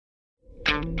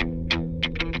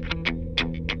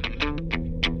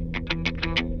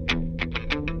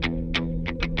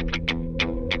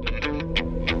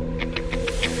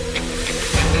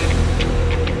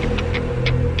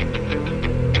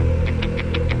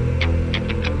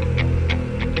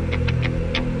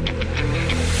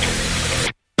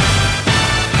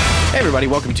Everybody,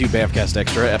 welcome to Bamfcast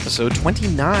Extra, episode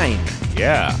 29.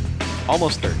 Yeah.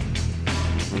 Almost 30.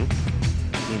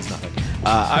 Means nothing.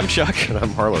 I'm Chuck. And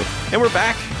I'm Harlow. And we're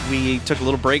back. We took a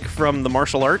little break from the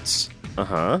martial arts.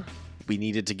 Uh-huh. We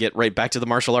needed to get right back to the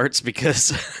martial arts because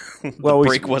the Well,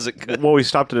 break wasn't good. Well, we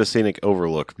stopped at a scenic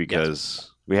overlook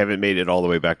because we haven't made it all the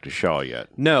way back to Shaw yet.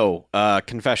 No,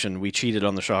 confession, we cheated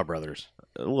on the Shaw Brothers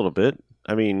A little bit.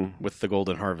 I mean, with the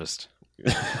Golden Harvest.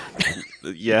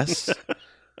 yes.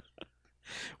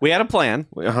 We had a plan.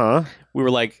 Uh-huh. We were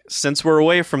like, since we're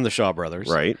away from the Shaw Brothers,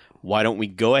 Right. why don't we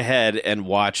go ahead and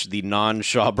watch the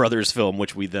non-Shaw Brothers film,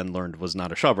 which we then learned was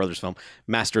not a Shaw Brothers film,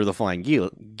 Master of the Flying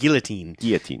Guillotine.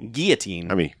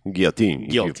 Guillotine. I mean, guillotine.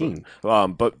 Guillotine.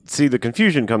 But see, the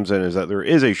confusion comes in is that there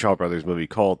is a Shaw Brothers movie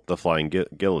called The Flying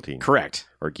Guillotine. Correct.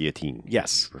 Or Guillotine.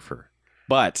 Yes. If you prefer.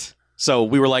 But, so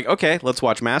we were like, okay, let's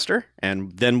watch Master,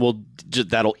 and then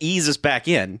that'll ease us back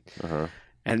in. Uh-huh.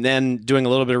 And then doing a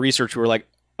little bit of research, we were like,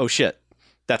 oh shit,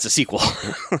 that's a sequel.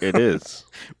 It is.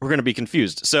 We're going to be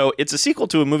confused. So it's a sequel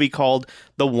to a movie called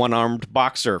The One-Armed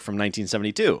Boxer from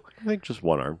 1972. I think just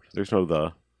one arm. There's no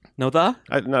the. No the?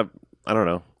 I don't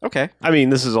know. Okay. I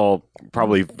mean, this is all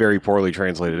probably very poorly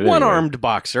translated. One-Armed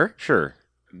Boxer. Sure.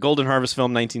 Golden Harvest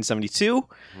film 1972.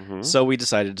 Mm-hmm. So we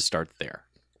decided to start there.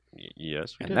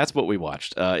 Yes. And that's what we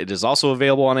watched. It is also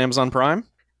available on Amazon Prime.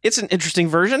 It's an interesting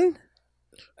version.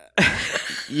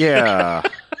 Yeah.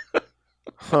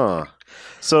 Huh.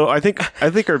 So I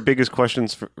think our biggest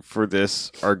questions for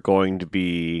this are going to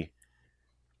be: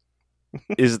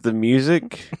 is the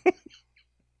music?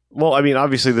 Well, I mean,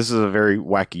 obviously this is a very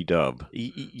wacky dub.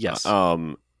 Yes.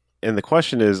 And the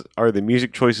question is: are the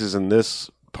music choices in this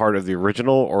part of the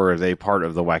original, or are they part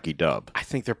of the wacky dub? I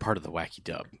think they're part of the wacky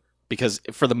dub because,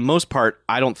 for the most part,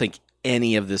 I don't think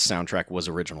any of this soundtrack was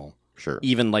original. Sure.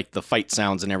 Even like the fight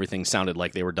sounds and everything sounded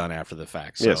like they were done after the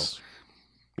fact. So Yes.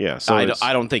 Yeah. So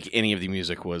I don't think any of the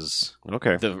music was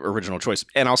okay. the original choice.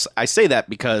 And I say that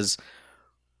because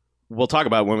we'll talk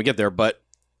about it when we get there. But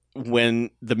when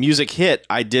the music hit,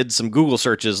 I did some Google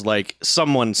searches. Like,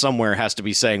 someone somewhere has to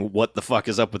be saying, what the fuck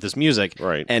is up with this music?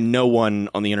 Right. And no one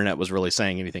on the internet was really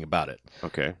saying anything about it.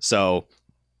 Okay. So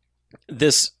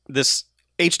this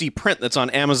HD print that's on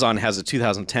Amazon has a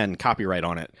 2010 copyright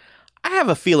on it. I have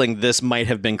a feeling this might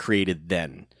have been created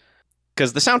then.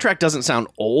 Because the soundtrack doesn't sound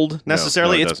old,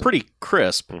 necessarily. No, it it's doesn't. pretty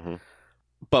crisp. Mm-hmm.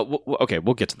 But, okay,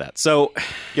 we'll get to that. So,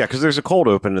 Yeah, because there's a cold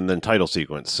open and then title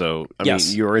sequence. So, I Yes.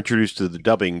 mean, you were introduced to the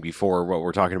dubbing before what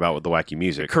we're talking about with the wacky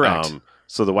music. Correct.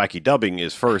 So the wacky dubbing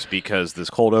is first because this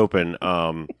cold open,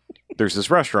 there's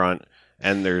this restaurant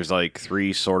and there's like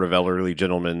three sort of elderly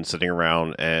gentlemen sitting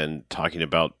around and talking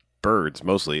about birds,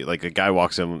 mostly. Like a guy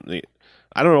walks in.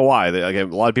 I don't know why. Like, a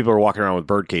lot of people are walking around with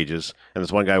bird cages, and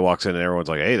this one guy walks in, and everyone's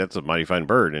like, "Hey, that's a mighty fine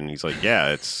bird." And he's like, "Yeah,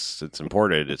 it's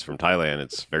imported. It's from Thailand.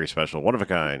 It's very special, one of a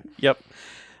kind." yep.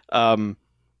 And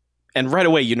right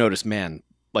away you notice, man,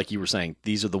 like you were saying,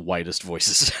 these are the whitest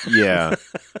voices. Yeah,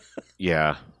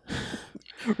 yeah,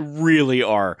 Really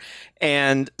are.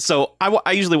 And so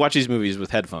I usually watch these movies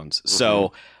with headphones.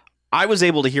 So I was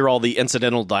able to hear all the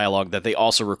incidental dialogue that they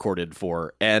also recorded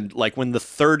for. And like when the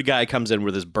third guy comes in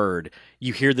with his bird,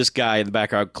 you hear this guy in the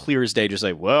background clear as day just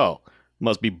say, "Well,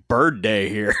 must be bird day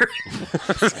here."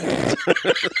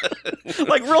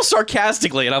 Like real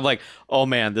sarcastically. And I'm like, oh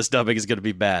man, this dubbing is going to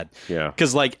be bad. yeah.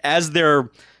 Because like as they're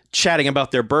chatting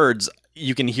about their birds,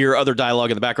 you can hear other dialogue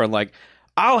in the background like,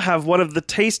 "I'll have one of the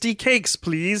tasty cakes,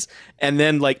 please." And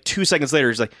then like 2 seconds later,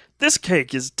 he's like, "This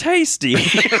cake is tasty."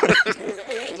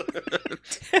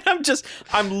 And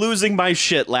I'm losing my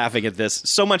shit laughing at this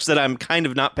so much that I'm kind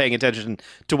of not paying attention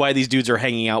to why these dudes are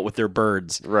hanging out with their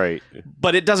birds. Right.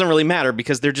 But it doesn't really matter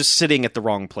because they're just sitting at the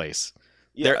wrong place.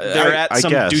 They're at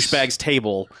some guess. douchebag's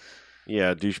table.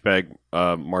 Yeah, douchebag,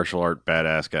 martial art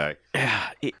badass guy.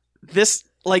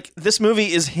 This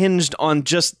movie is hinged on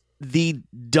just the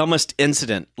dumbest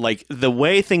incident. Like the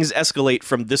way things escalate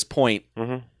from this point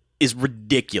is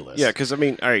ridiculous. Yeah, because I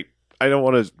mean, all right, I don't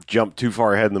want to jump too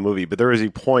far ahead in the movie, but there is a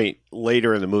point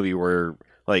later in the movie where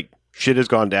like shit has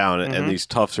gone down and these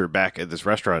toughs are back at this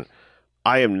restaurant.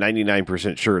 I am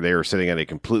 99% sure they are sitting at a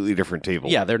completely different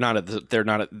table. Yeah, they're not at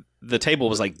the table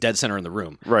was like dead center in the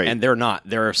room. Right. And they're not.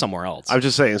 They're somewhere else. I'm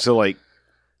just saying, so like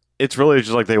it's really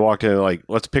just like they walked in and like,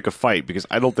 let's pick a fight, because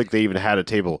I don't think they even had a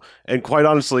table. And quite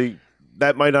honestly,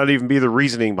 that might not even be the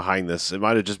reasoning behind this. It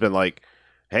might have just been like,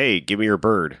 hey, give me your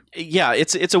bird. Yeah,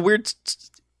 it's a weird.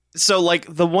 So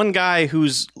like the one guy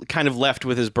who's kind of left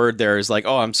with his bird there is like,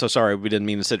 oh, I'm so sorry, we didn't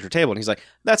mean to sit at your table, and he's like,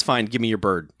 that's fine, give me your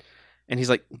bird, and he's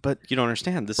like, but you don't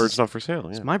understand, this Bird's is not for sale.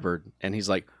 it's Yeah. my bird, and he's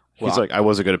like, well, He's like, I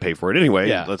wasn't going to pay for it anyway.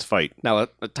 Yeah. Let's fight. now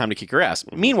time to kick your ass.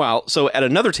 Meanwhile, so at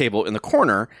another table in the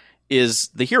corner is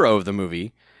the hero of the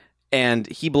movie, and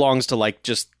he belongs to like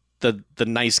just the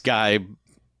nice guy,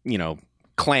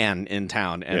 clan in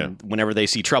town, and whenever they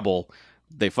see trouble,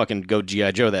 they fucking go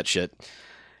G.I. Joe that shit.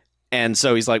 And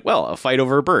so he's like, well, a fight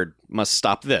over a bird must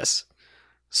stop this.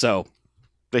 So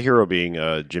The hero being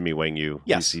Jimmy Wang Yu.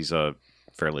 Yes. He's a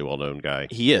fairly well-known guy.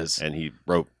 he is. And he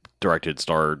wrote, directed,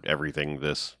 starred, everything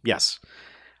this. Yes.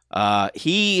 So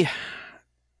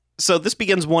this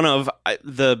begins one of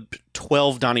the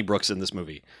 12 Donniebrooks in this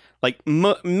movie. Like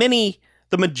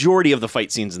the majority of the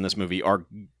fight scenes in this movie are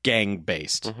gang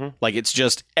based. Mm-hmm. Like it's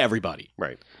just everybody.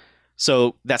 Right.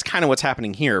 So that's kind of what's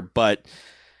happening here. But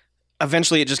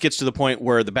eventually it just gets to the point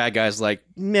where the bad guy's like,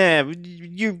 nah,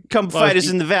 you come fight us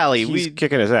in the valley. He's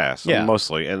kicking his ass, Yeah.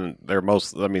 mostly. And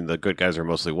the good guys are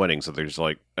mostly winning, so they're just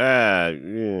like, yeah.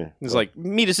 He's like,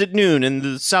 meet us at noon in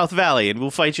the South Valley and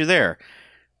we'll fight you there.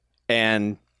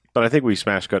 And But I think we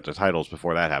smash cut the titles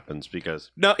before that happens because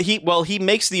no, he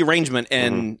makes the arrangement,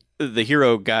 and the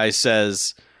hero guy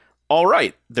says, all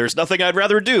right, there's nothing I'd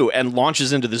rather do, and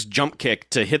launches into this jump kick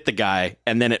to hit the guy,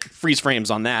 and then it freeze frames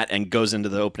on that and goes into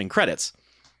the opening credits,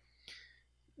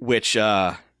 which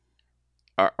are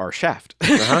Shaft.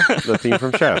 the theme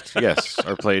from Shaft, yes,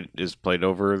 is played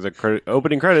over the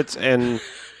opening credits and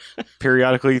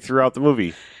periodically throughout the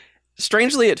movie.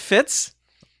 Strangely, it fits.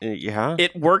 Yeah.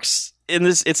 It works in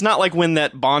this. It's not like when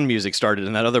that Bond music started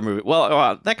in that other movie.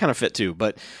 Well, that kind of fit too,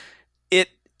 but it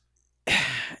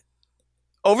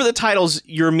over the titles,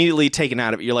 you're immediately taken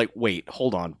out of it. You're like, wait,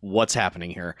 hold on, what's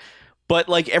happening here? But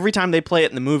like every time they play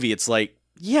it in the movie, it's like,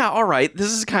 yeah, all right,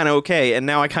 this is kind of okay, and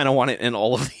now I kind of want it in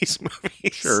all of these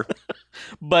movies. Sure.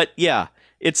 But yeah,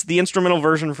 it's the instrumental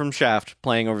version from Shaft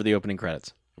playing over the opening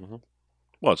credits. Mm-hmm.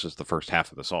 Well, it's just the first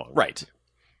half of the song. Right.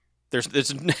 There's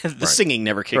the singing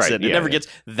never kicks in. It never gets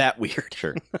that weird.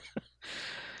 Sure.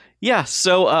 Yeah,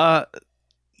 so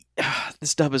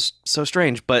this dub is so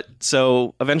strange, but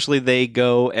so eventually they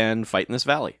go and fight in this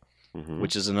valley,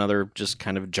 which is another just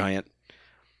kind of giant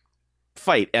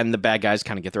fight, and the bad guys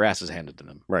kind of get their asses handed to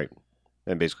them. Right.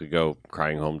 And basically go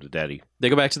crying home to daddy. They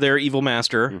go back to their evil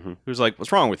master, who's like,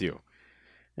 what's wrong with you?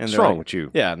 And What's they're wrong like, with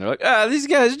you? Yeah, and they're like, these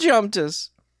guys jumped us.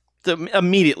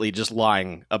 Immediately just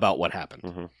lying about what happened.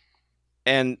 Mm-hmm.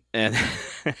 And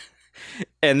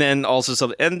and then also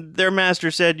something, and their master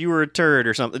said you were a turd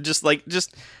or something, just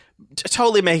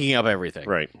totally making up everything.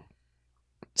 Right.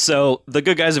 So the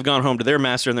good guys have gone home to their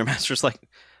master, and their master's like,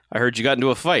 I heard you got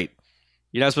into a fight.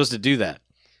 You're not supposed to do that.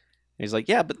 And he's like,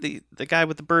 yeah, but the guy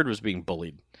with the bird was being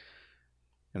bullied.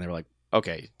 And they were like,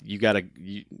 okay, you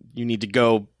need to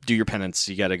go do your penance.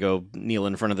 You got to go kneel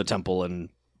in front of the temple and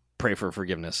pray for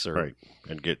forgiveness. Right.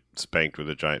 And get spanked with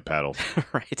a giant paddle.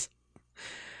 Right.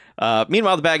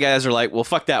 Meanwhile, the bad guys are like, well,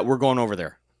 fuck that. We're going over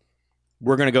there.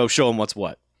 We're going to go show them what's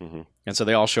what. Mm-hmm. And so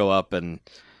they all show up, and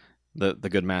the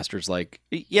good master's like,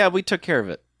 yeah, we took care of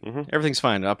it. Mm-hmm. Everything's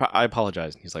fine. I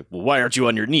apologize. And he's like, well, why aren't you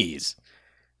on your knees?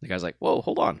 The guy's like, whoa,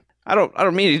 hold on. I don't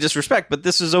mean any disrespect, but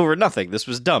this is over nothing. This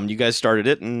was dumb. You guys started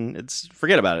it, and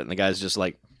forget about it. And the guy's just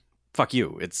like, fuck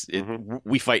you.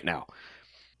 We fight now.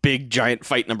 Big giant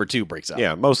fight number 2 breaks out.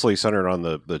 Yeah, mostly centered on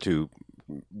the two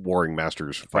warring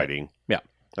masters fighting. Yeah.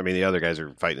 I mean, the other guys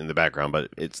are fighting in the background, but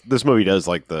this movie does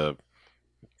like the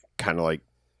kind of like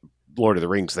Lord of the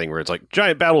Rings thing where it's like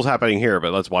giant battles happening here,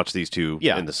 but let's watch these two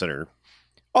in the center.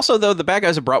 Also, though, the bad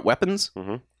guys have brought weapons,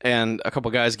 Mm-hmm. and a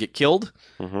couple guys get killed,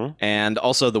 Mm-hmm. and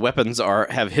also the weapons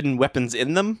have hidden weapons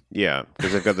in them. Yeah,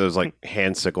 because they've got those like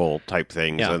hand sickle type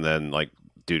things, Yeah. and then like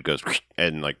dude goes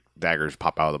and like daggers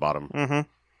pop out of the bottom. Mm-hmm.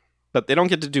 But they don't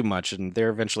get to do much, and they're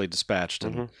eventually dispatched.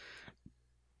 And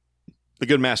the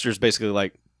good master's basically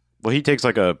like, Well, he takes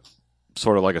like a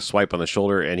sort of like a swipe on the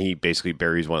shoulder, and he basically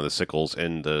buries one of the sickles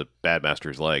in the bad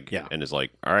master's leg, Yeah. and is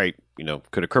like, "All right,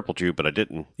 could have crippled you, but I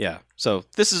didn't." yeah, so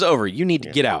this is over. You need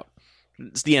to get out.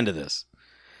 It's the end of this.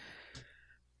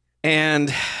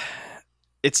 And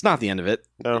it's not the end of it.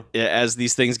 No. As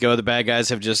these things go, the bad guys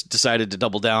have just decided to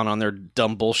double down on their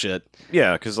dumb bullshit.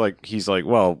 Yeah, because like he's like,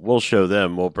 "Well, we'll show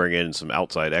them. We'll bring in some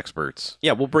outside experts."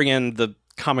 Yeah, we'll bring in the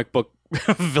comic book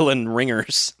villain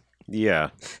ringers. Yeah,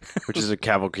 which is a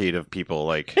cavalcade of people.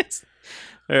 Like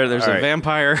There's All a right.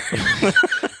 vampire.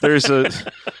 there's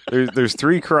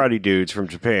 3 karate dudes from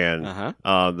Japan.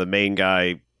 Uh-huh. The main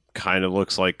guy kind of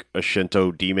looks like a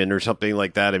Shinto demon or something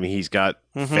like that. I mean, he's got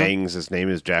fangs. His name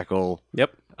is Jackal.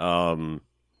 Yep.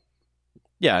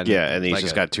 Yeah, and he's like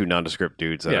just got two nondescript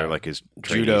dudes that are like his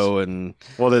trainees. judo and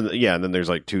and then there's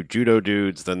like two judo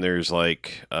dudes. Then there's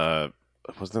like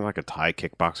wasn't there like a Thai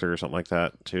kickboxer or something like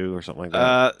that too, or something like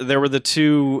that? There were the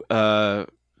two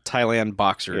Thailand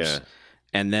boxers,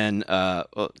 and then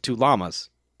two llamas.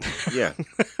 Yeah,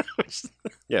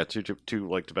 yeah, two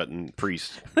like Tibetan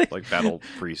priests, like battle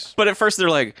priests. But at first they're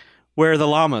like, "Where are the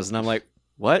llamas?" And I'm like,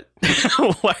 "What?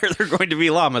 Why are there going to be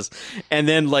llamas?" And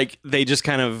then like they just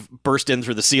kind of burst in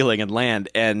through the ceiling and land,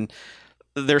 and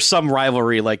there's some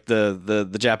rivalry. Like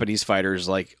the Japanese fighters,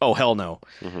 like, "Oh hell no,"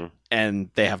 and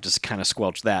they have to kind of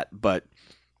squelch that. But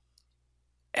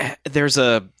there's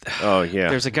a guy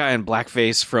in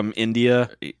blackface from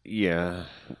India,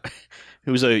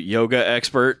 who's a yoga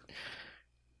expert,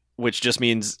 which just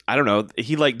means, I don't know,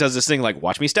 he like does this thing like,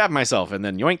 watch me stab myself, and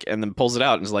then yoink, and then pulls it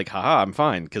out and is like, haha, I'm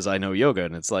fine because I know yoga.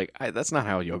 And it's like, that's not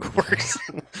how yoga works.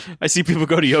 I see people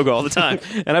go to yoga all the time,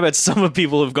 and I bet some of the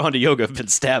people who've gone to yoga have been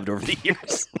stabbed over the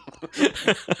years.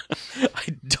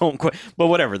 I don't quite, but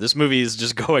whatever. This movie is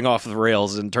just going off the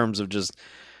rails in terms of just,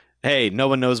 hey, no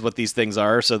one knows what these things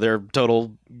are, so they're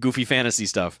total goofy fantasy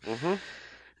stuff.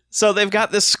 So they've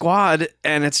got this squad,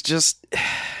 and it just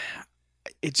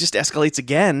escalates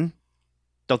again.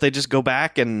 Don't they just go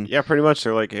back and pretty much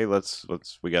they're like, hey,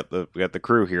 we got the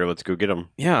crew here, let's go get them.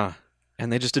 Yeah,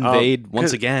 and they just invade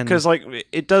once again because like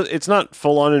it's not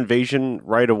full on invasion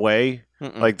right away.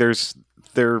 Like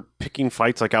they're picking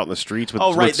fights like out in the streets with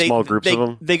small groups of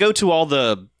them. They go to all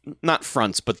the not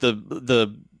fronts, but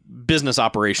the business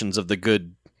operations of the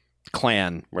good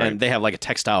clan, and they have like a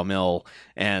textile mill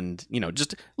and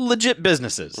just legit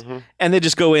businesses, and they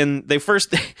just go in.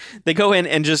 They go in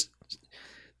and just,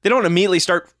 they don't immediately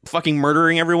start fucking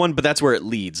murdering everyone, but that's where it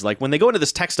leads. Like when they go into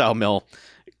this textile mill,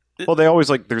 well, they always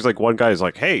like, there's like one guy who's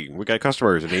like, hey, we got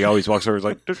customers, and he always walks over and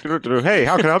is like, hey,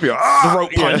 how can I help you?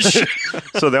 Throat punch.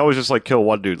 So they always just like kill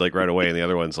one dude like right away, and the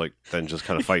other ones like then just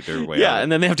kind of fight their way out. Yeah,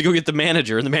 and then they have to go get the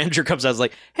manager, and the manager comes out and is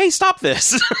like, hey, stop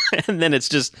this. And then it's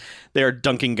just they're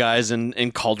dunking guys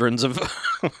in cauldrons of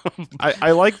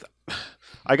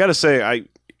I gotta say,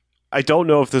 I don't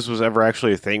know if this was ever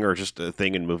actually a thing or just a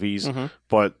thing in movies,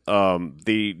 but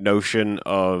the notion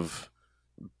of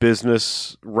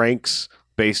business ranks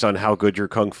based on how good your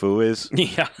kung fu is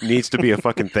needs to be a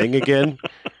fucking thing again.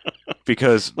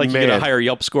 Because like, man, you get a higher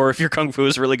Yelp score if your kung fu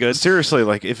is really good. Seriously,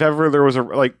 like if ever there was a,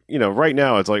 like, right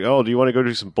now it's like, oh, do you want to go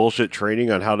do some bullshit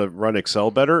training on how to run Excel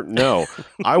better? No,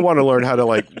 I want to learn how to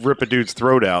like rip a dude's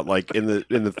throat out, like in the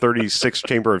 36th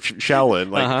chamber of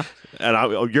Shaolin, like,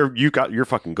 and you're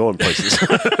fucking going places.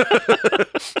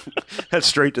 That's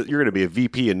straight to, you're going to be a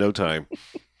VP in no time.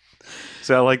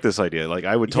 So I like this idea. Like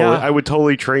I would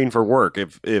totally train for work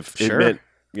if it meant,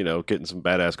 getting some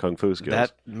badass kung fu skills.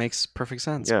 That makes perfect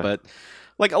sense. Yeah. But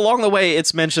like along the way,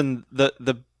 it's mentioned the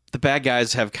bad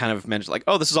guys have kind of mentioned like,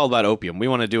 oh, this is all about opium. We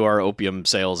want to do our opium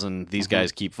sales, and these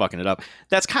guys keep fucking it up.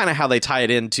 That's kind of how they tie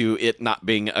it into it not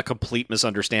being a complete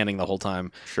misunderstanding the whole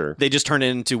time. Sure. They just turn it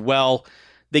into, well,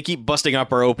 they keep busting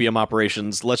up our opium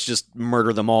operations. Let's just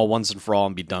murder them all once and for all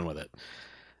and be done with it.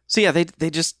 So yeah,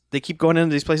 they keep going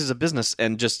into these places of business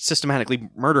and just systematically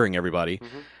murdering everybody.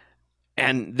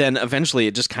 And then eventually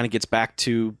it just kind of gets back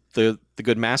to the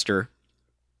good master.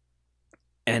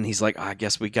 And he's like, I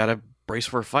guess we got to brace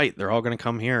for a fight. They're all going to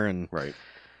come here, and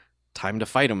time to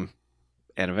fight them.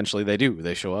 And eventually they do.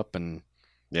 They show up, and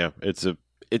yeah, it's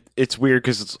weird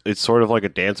because it's sort of like a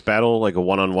dance battle, like a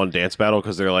one-on-one dance battle,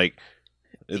 because they're like,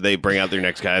 they bring out their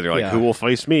next guy. They're like, who will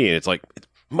face me? And it's like, it's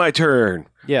my turn.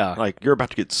 Yeah, like you're about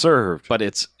to get served. But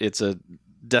it's a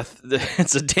death.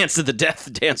 It's a dance to the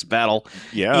death dance battle.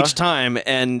 Yeah, each time,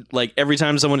 and like every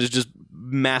time someone is just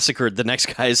massacred, the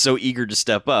next guy is so eager to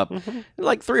step up.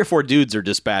 Like 3 or 4 dudes are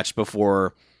dispatched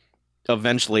before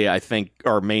eventually, I think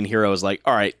our main hero is like,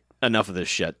 all right, enough of this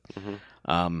shit.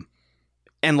 And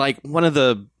like one of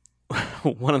the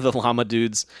llama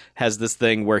dudes has this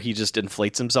thing where he just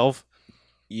inflates himself.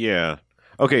 Yeah.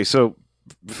 Okay, so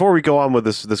before we go on with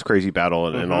this crazy battle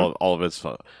and all of its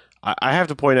fun, I have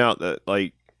to point out that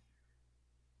like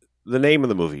the name of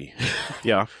the movie.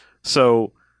 Yeah.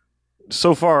 So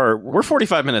far we're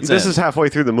 45 minutes this in. Is halfway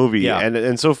through the movie,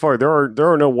 and so far there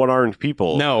are no one-armed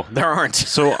people. No, there aren't.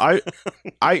 So I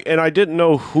didn't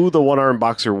know who the one-armed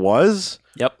boxer was.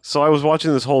 Yep. So I was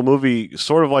watching this whole movie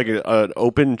sort of like an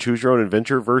open choose your own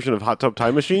adventure version of Hot Tub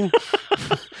Time Machine,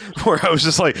 where I was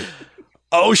just like,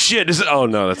 oh shit, oh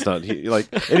no, that's not.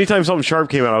 Like anytime something sharp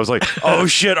came out, I was like, oh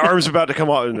shit, arm's about to come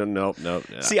out. Nope.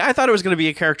 See, I thought it was going to be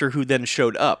a character who then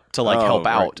showed up to like help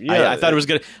right. out. Yeah, I thought it was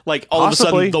going to like all possibly.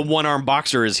 of a sudden the one-armed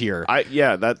boxer is here.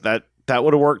 That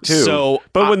would have worked too. So,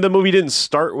 but when the movie didn't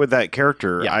start with that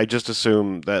character, Yeah. I just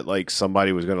assumed that like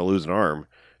somebody was going to lose an arm,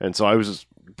 and so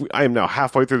I am now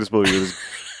halfway through this movie with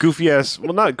goofy ass,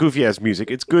 well, not goofy ass music.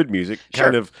 It's good music, Sure.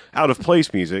 kind of out of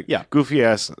place music. Yeah. Goofy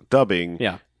ass dubbing.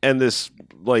 Yeah. And this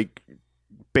like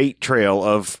bait trail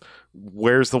of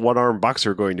where's the one armed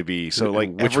boxer going to be? So like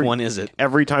Which one is it?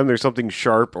 every time there's something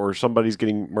sharp or somebody's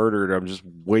getting murdered, I'm just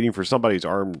waiting for somebody's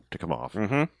arm to come off.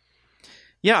 Mm-hmm.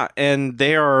 Yeah, and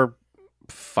they are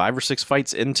 5 or 6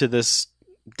 fights into this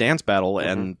dance battle,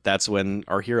 and that's when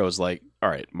our hero's like, all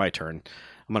right, my turn.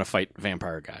 I'm going to fight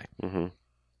vampire guy. Mm-hmm.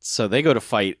 So they go to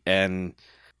fight, and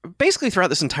basically throughout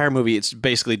this entire movie, it's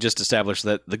basically just established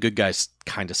that the good guys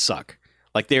kind of suck.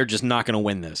 Like, they're just not going to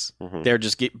win this. Mhm. They're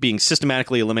just being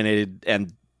systematically eliminated,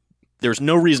 and there's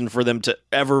no reason for them to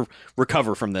ever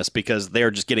recover from this because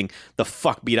they're just getting the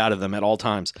fuck beat out of them at all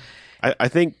times. I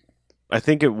think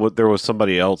there was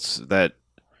somebody else that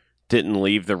didn't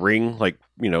leave the ring, like,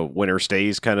 you know, winner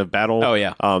stays kind of battle. Oh,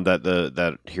 yeah.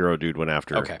 That hero dude went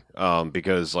after. Okay.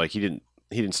 Because like he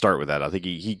didn't start with that. I think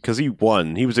he because he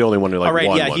won. He was the only one who like All right,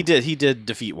 won. yeah, one. he did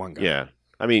defeat one guy. Yeah.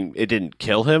 I mean, it didn't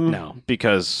kill him. No.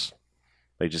 Because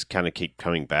they just kind of keep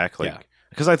coming back. Like, Yeah.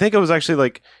 because I think it was actually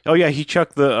like, oh yeah, he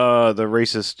chucked the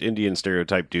racist Indian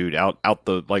stereotype dude out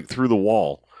the like through the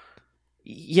wall.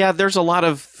 Yeah, there's a lot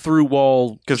of through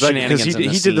wall shenanigans.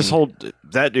 Because he did this whole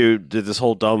that dude did this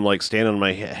whole dumb like stand on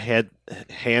my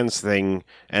hands thing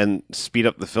and speed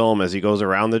up the film as he goes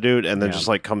around the dude and then Yeah. just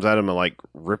like comes at him and like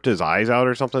ripped his eyes out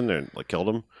or something and like killed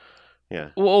him. Yeah.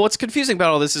 Well, what's confusing about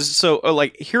all this is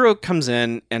like Hero comes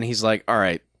in and he's like, "All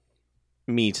right,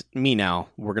 me now.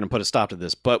 We're gonna put a stop to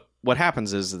this." But what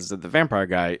happens is that the vampire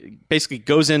guy basically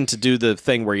goes in to do the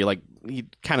thing where he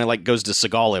kind of like goes to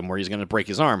Seagal him, where he's gonna break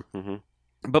his arm, Mm-hmm.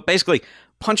 but basically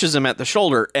punches him at the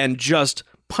shoulder and just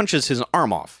punches his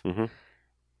arm off, Mm-hmm.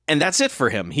 and that's it for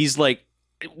him. He's like,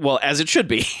 well, as it should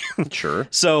be. Sure.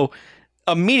 So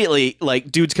immediately, like,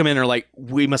 dudes come in and are like,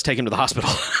 we must take him to the hospital.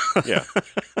 Yeah.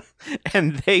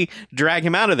 And they drag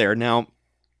him out of there. Now,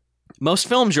 most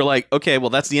films, you're like, okay, well,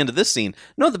 that's the end of this scene.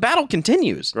 No, the battle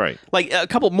continues. Right. Like, a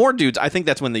couple more dudes, I think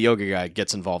that's when the yoga guy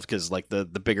gets involved, because, like, the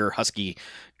bigger, husky,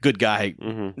 good guy,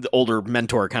 Mm-hmm. the older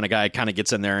mentor kind of guy kind of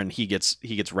gets in there, and he gets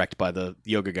wrecked by the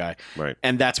yoga guy. Right.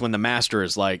 And that's when the master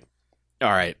is like,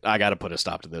 all right, I got to put a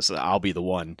stop to this. I'll be the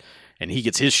one. And he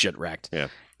gets his shit wrecked. Yeah.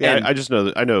 Yeah. And- I just know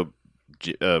that I know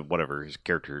whatever his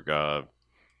character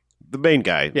the main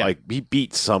guy, Yeah. like he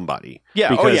beat somebody. Yeah,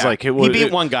 Because like he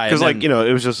beat one guy. because and like then- you know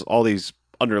it was just all these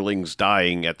underlings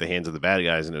dying at the hands of the bad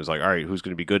guys, and it was like, all right, who's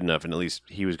going to be good enough? And at least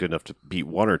he was good enough to beat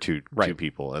one or two Right.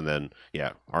 people, and then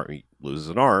he loses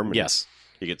an arm. And yes.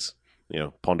 he gets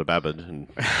Ponda Babbitt,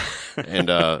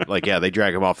 and like they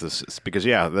drag him off this because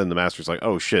then the master's like,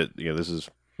 oh shit, this is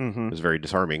very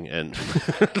disarming, and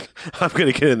I'm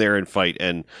going to get in there and fight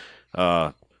and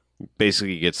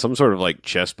basically get some sort of like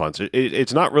chest punch.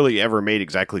 It's not really ever made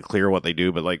exactly clear what they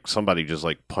do, but like somebody just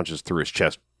like punches through his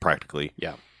chest practically.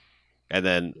 Yeah. And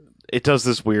then it does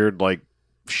this weird like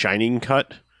shining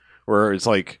cut where it's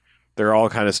like they're all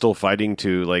kind of still fighting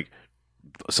to like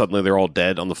suddenly they're all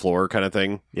dead on the floor kind of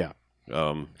thing. Yeah.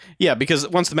 Um, Yeah, because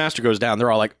once the master goes down, they're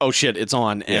all like, oh shit, it's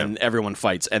on, Yeah. and everyone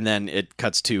fights, and then it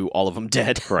cuts to all of them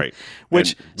dead. right.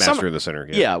 Which And master in the center.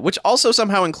 Yeah, which also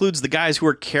somehow includes the guys who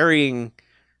are carrying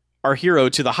our hero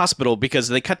to the hospital, because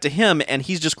they cut to him and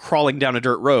he's just crawling down a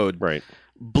dirt road, Right.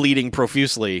 bleeding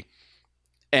profusely,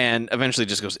 and eventually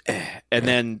just goes, eh. And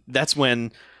then that's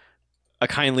when a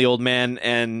kindly old man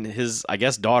and his, I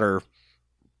guess, daughter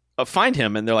find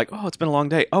him, and they're like, oh, it's been a long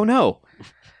day. Oh, no.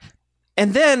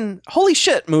 And then, holy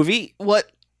shit, movie,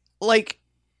 what, like,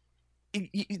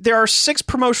 there are 6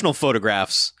 promotional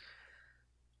photographs,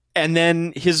 and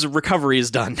then his recovery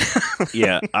is done.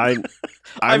 Yeah.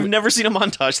 I've never seen a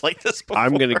montage like this before.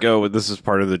 I'm going to go with this is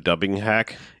part of the dubbing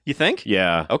hack. You think?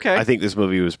 Yeah. Okay. I think this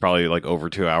movie was probably like over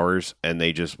 2 hours and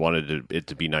they just wanted it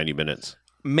to be 90 minutes.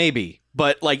 Maybe.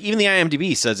 But like even the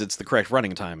IMDb says it's the correct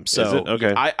running time. So Is it?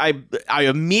 Okay. I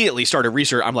immediately started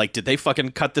research. I'm like, did they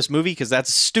fucking cut this movie? Because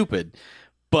that's stupid.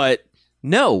 But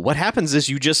no, what happens is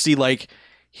you just see like,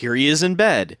 here he is in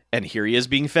bed, and here he is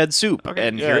being fed soup. Okay.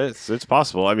 And yeah, here it's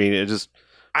possible. I mean, it just...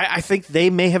 I think they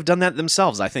may have done that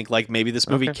themselves. I think like maybe this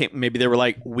movie Okay. maybe they were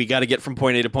like, we got to get from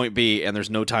point A to point B, and there's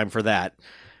no time for that.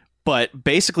 But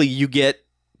basically,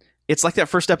 it's like that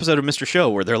first episode of Mr. Show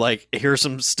where they're like, here's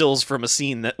some stills from a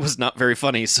scene that was not very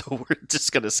funny, so we're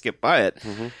just gonna skip by it.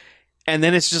 Mhm. And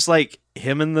then it's just like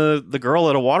him and the girl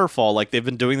at a waterfall. Like they've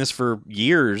been doing this for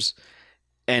years.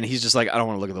 And he's just like, I don't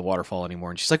want to look at the waterfall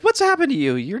anymore. And she's like, what's happened to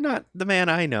you? You're not the man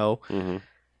I know. Mm-hmm.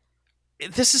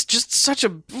 This is just such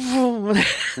a...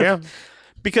 Yeah.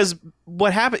 Because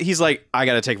what happened... He's like, I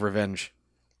got to take revenge.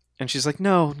 And she's like,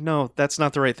 no, that's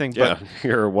not the right thing. Yeah, But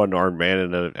you're a one-armed man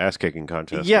in an ass-kicking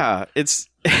contest. yeah, it's...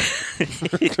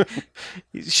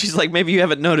 She's like, maybe you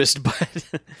haven't noticed, but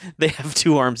they have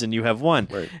 2 arms and you have 1.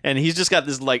 Right. And he's just got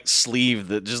this like sleeve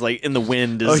that just like in the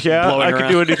wind is Oh yeah, blowing I around. could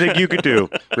do anything you could do.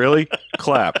 Really?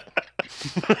 Clap.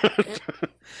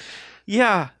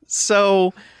 Yeah,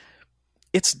 so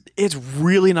it's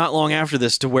really not long after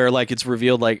this to where like it's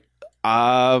revealed like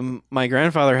my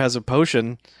grandfather has a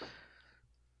potion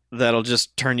that'll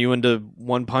just turn you into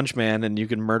One Punch Man and you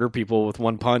can murder people with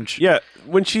 1 punch. Yeah,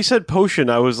 when she said potion,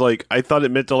 I was like, I thought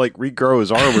it meant to like regrow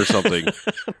his arm or something.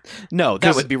 No, that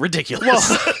 'Cause- would be ridiculous.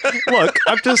 Well, look,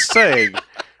 I'm just saying.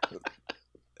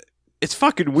 It's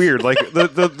fucking weird. Like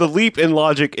the leap in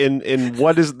logic in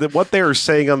what they are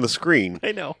saying on the screen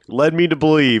I know. led me to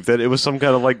believe that it was some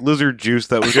kind of like lizard juice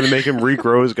that was going to make him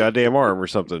regrow his goddamn arm or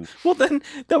something. Well, then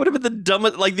that would have been the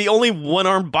dumbest. Like the only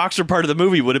 1-armed boxer part of the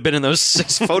movie would have been in those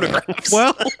 6 photographs.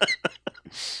 Well,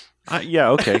 yeah,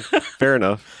 okay, fair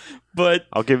enough. But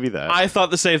I'll give you that. I thought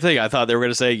the same thing. I thought they were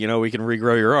going to say, we can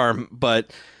regrow your arm,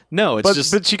 but no, it's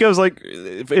just but she goes like,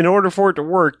 in order for it to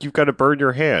work, you've got to burn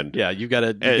your hand. yeah, you got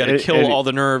to And- kill and- all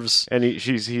the nerves. And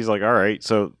he's like, all right,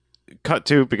 so cut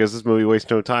to, because this movie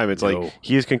wastes no time. It's No. like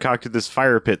he has concocted this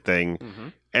fire pit thing, Mm-hmm.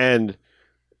 and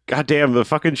goddamn, the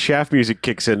fucking Shaft music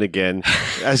kicks in again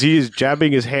as he is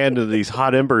jabbing his hand into these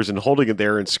hot embers and holding it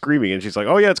there and screaming. And she's like,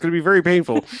 oh yeah, it's going to be very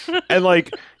painful, and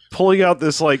like pulling out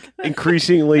this like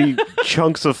increasingly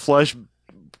chunks of flesh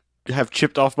have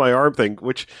chipped off my arm thing,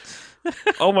 which.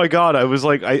 Oh my god, I was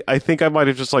like, I think I might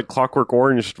have just like Clockwork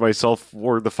Oranged myself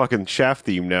for the fucking Shaft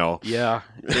theme now. Yeah,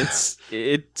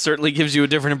 it certainly gives you a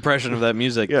different impression of that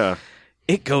music. Yeah.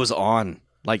 It goes on.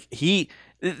 Like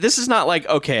this is not like,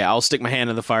 okay, I'll stick my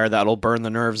hand in the fire, that'll burn the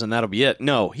nerves and that'll be it.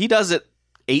 No, he does it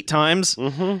 8 times.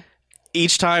 Mm-hmm.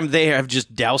 Each time they have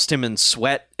just doused him in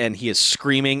sweat and he is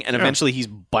screaming and eventually he's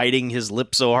biting his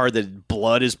lip so hard that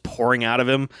blood is pouring out of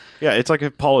him. Yeah, it's like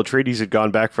if Paul Atreides had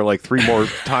gone back for like 3 more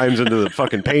times into the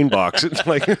fucking pain box. It's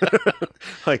like,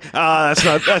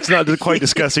 that's not quite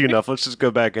disgusting enough. Let's just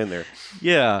go back in there.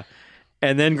 Yeah.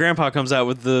 And then Grandpa comes out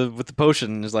with the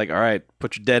potion and is like, all right,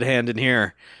 put your dead hand in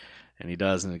here. And he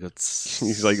does, and it goes...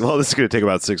 He's like, well, this is going to take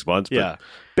about 6 months. But Yeah.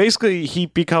 basically, he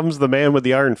becomes the man with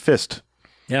the iron fist.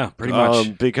 Yeah, pretty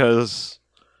much. Because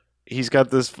he's got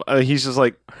this. He's just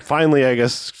like, finally, I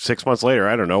guess 6 months later,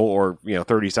 I don't know, or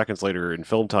 30 seconds later in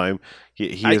film time, he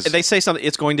is. They say something.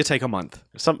 It's going to take a month.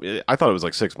 I thought it was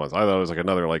like 6 months. I thought it was like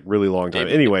another like really long time.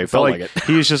 It Anyway, felt but like it.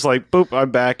 he's just like, boop,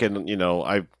 I'm back, and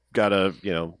I've got a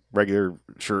regular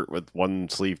shirt with one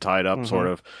sleeve tied up, sort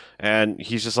of, and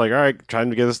he's just like, all right, trying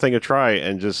to give this thing a try,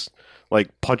 and just like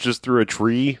punches through a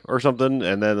tree or something,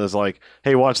 and then is like,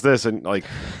 hey, watch this, and like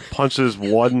punches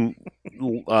one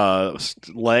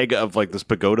leg of like this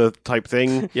pagoda type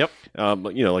thing. Yep.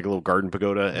 Like a little garden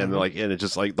pagoda, and and it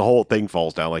just like the whole thing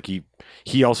falls down. Like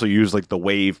he also used like the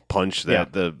wave punch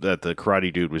that the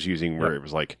karate dude was using, where it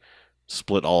was like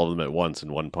split all of them at once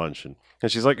in one punch, and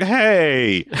she's like,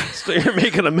 hey, you're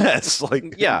making a mess.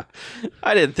 Like, Yeah.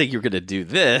 I didn't think you were going to do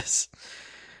this.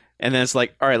 And then it's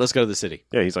like, all right, let's go to the city.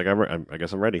 yeah, he's like, I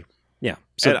guess I'm ready. Yeah.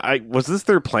 So So was this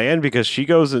their plan? Because she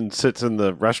goes and sits in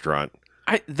the restaurant.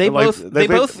 they like, both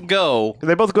both go.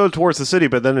 They both go towards the city,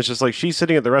 but then it's just like she's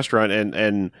sitting at the restaurant,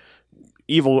 and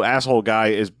evil asshole guy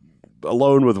is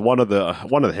alone with one of the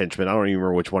henchmen. I don't even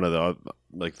remember which one of the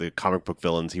like the comic book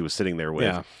villains he was sitting there with.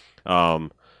 Yeah.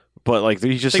 But like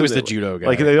he's just I think it was sitting the there- judo guy.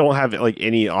 Like they don't have like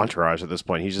any entourage at this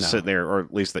point. He's just No. sitting there, or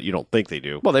at least that you don't think they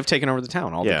do. Well, they've taken over the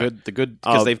town. All Yeah. the good,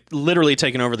 because they've literally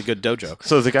taken over the good dojo.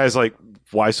 So the guy's like,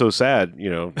 "Why so sad?"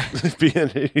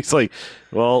 He's like,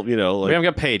 "Well, We like haven't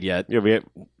got paid yet. yeah,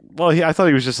 I thought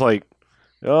he was just like,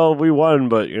 oh, we won,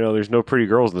 but there's no pretty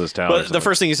girls in this town." or But the something.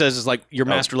 first thing he says is like, your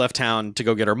master left town to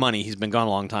go get our money. He's been gone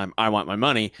a long time. I want my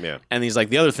money. Yeah. And he's like,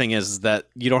 the other thing is that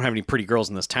you don't have any pretty girls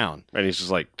in this town. and he's just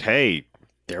like, "Hey,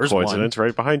 There's coincidence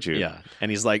right behind you." one. Yeah. And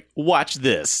he's like, watch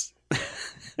this.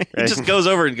 He just goes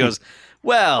over and goes,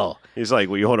 well, He's like,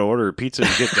 "Well, you want to order a pizza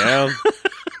and get down?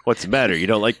 What's the matter? You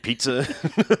don't like pizza?"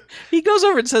 he goes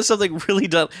over and says something really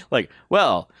dumb. Like,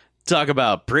 well, talk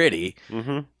about pretty.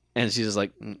 Mm-hmm. And she's just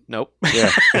like, nope. Yeah.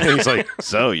 And he's like,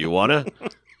 "So you wanna?"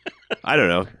 I don't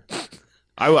know.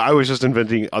 I was just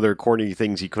inventing other corny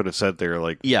things he could have said there.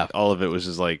 Like, Yeah. all of it was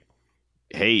just like,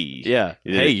 hey, Yeah.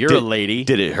 Hey, you're a lady.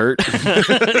 Did it hurt?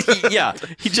 Yeah.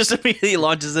 He just immediately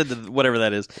launches into whatever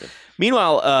that is.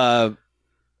 Meanwhile,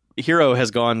 Hero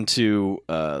has gone to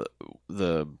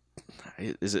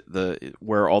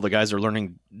where all the guys are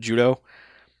learning judo.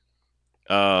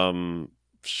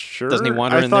 Sure. Doesn't he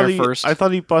wander in there first? I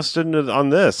thought he busted into on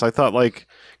this. I thought like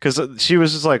because she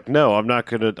was just like, no, I'm not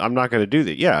gonna do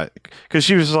that. Yeah, because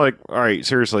she was just like, all right,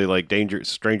 seriously, like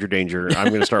stranger danger.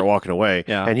 I'm gonna start walking away.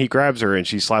 Yeah. And he grabs her and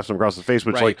she slaps him across the face,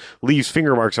 which like leaves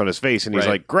finger marks on his face, and he's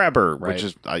like, grab her, which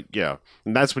is yeah.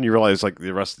 And that's when you realize like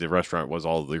the rest of the restaurant was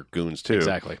all their goons too.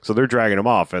 Exactly. So they're dragging him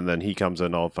off, and then he comes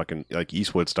in all fucking like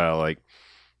Eastwood style, like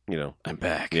I'm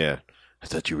back. Yeah, I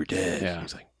thought you were dead. Yeah.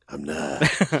 He's like, I'm not.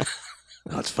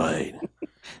 That's fine.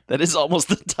 That is almost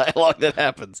the dialogue that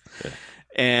happens. Yeah.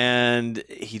 And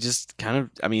he just kind of,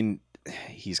 I mean,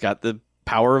 he's got the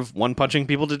power of one-punching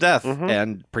people to death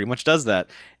and pretty much does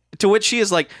that. To which she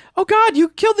is like, oh God, you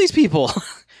killed these people.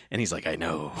 And he's like, I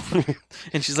know.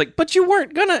 And she's like, but you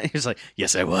weren't gonna. He's like,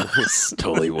 yes, I was.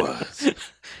 Totally was.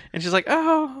 And she's like,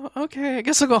 oh, okay, I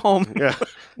guess I'll go home. Yeah.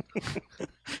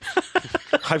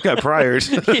 I've got priors.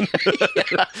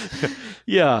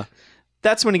 Yeah.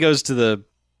 That's when he goes to the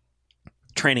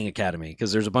training academy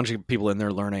because there's a bunch of people in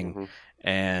there learning,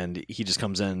 and he just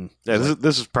comes in. Yeah,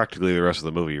 this is practically the rest of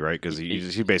the movie, right? Because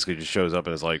he basically just shows up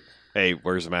and is like, "Hey,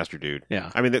 where's the master dude?" Yeah,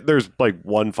 I mean, there's like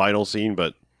one final scene,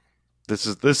 but this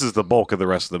is the bulk of the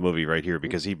rest of the movie right here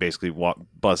because he basically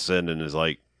busts in and is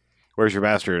like, "Where's your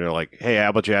master?" And they're like, "Hey, how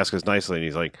about you ask us nicely?" And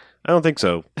he's like, "I don't think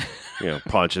so."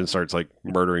 Punch and starts like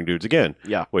murdering dudes again.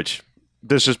 Yeah, which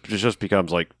this just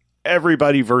becomes like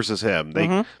everybody versus him.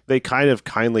 They kind of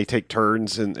kindly take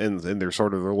turns in their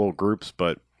sort of their little groups,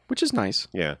 but which is nice.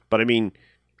 Yeah, but I mean,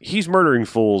 he's murdering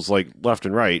fools like left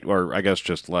and right, or I guess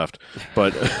just left.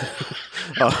 But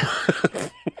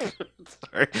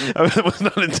sorry, it was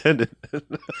not intended.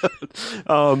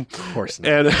 Of course not.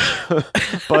 And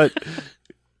but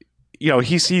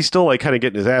he's still like kind of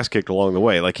getting his ass kicked along the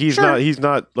way. Like he's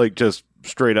not like just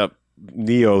straight up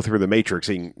Neo through the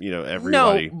Matrixing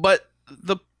everybody. No, but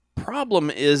the problem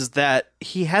is that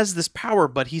he has this power,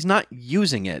 but he's not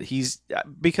using it.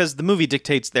 Because the movie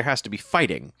dictates there has to be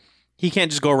fighting. He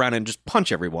can't just go around and just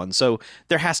punch everyone. So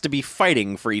there has to be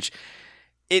fighting for each.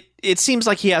 It seems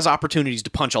like he has opportunities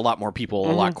to punch a lot more people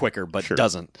a lot quicker, but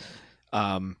doesn't.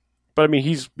 But I mean,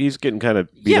 he's getting kind of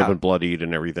beat up and bloodied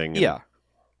and everything.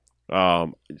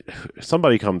 And,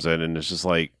 somebody comes in and it's just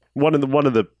like one of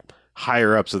the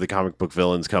higher ups of the comic book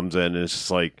villains comes in and it's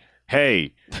just like,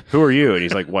 hey, who are you? And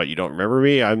he's like, what, you don't remember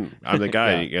me? I'm the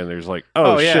guy. And there's like,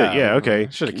 oh shit, yeah, okay.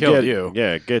 Should have killed you.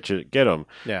 Yeah, get him.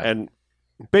 Yeah. And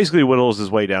basically whittles his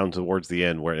way down towards the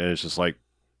end and it's just like,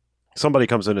 somebody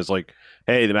comes in and is like,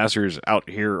 hey, the master's out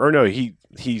here. Or no, he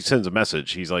sends a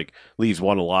message. He's like, leaves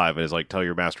one alive and is like, tell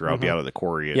your master I'll be out of the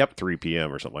quarry at 3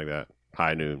 p.m. or something like that.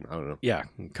 High noon. I don't know. Yeah,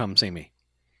 come see me.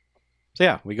 So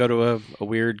yeah, we go to a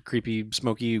weird, creepy,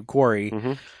 smoky quarry.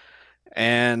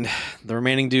 And the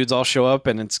remaining dudes all show up,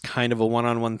 and it's kind of a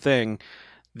one-on-one thing.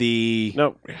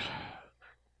 No,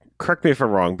 correct me if I'm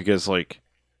wrong, because like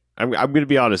I'm going to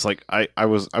be honest. Like I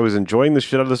was enjoying the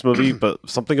shit out of this movie, but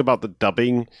something about the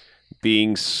dubbing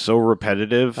being so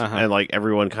repetitive and like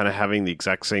everyone kind of having the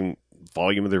exact same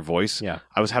volume of their voice. Yeah,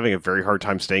 I was having a very hard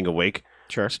time staying awake.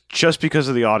 Sure, just because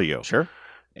of the audio. Sure,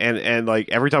 and like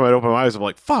every time I'd open my eyes, I'm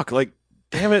like, fuck, like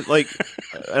damn it, like,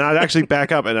 and I'd actually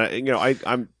back up, and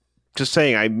I'm just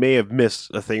saying I may have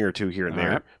missed a thing or two here and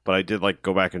there, but I did like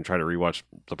go back and try to rewatch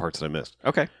the parts that I missed.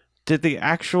 Okay. Did the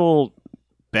actual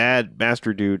bad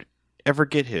master dude ever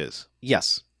get his?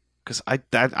 Yes. Because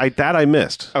I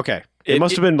missed. Okay. It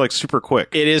must have been like super quick.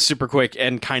 It is super quick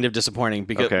and kind of disappointing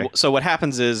because so what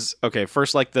happens is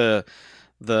first like the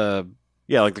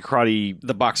like the karate,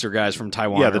 the boxer guys from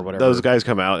Taiwan or whatever. Those guys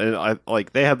come out and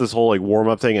they have this whole like warm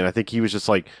up thing, and I think he was just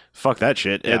like, fuck that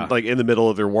shit, and like in the middle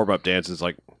of their warm up dances,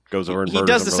 like goes over and he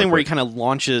does this thing where he kind of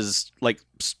launches like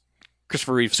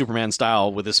Christopher Reeve Superman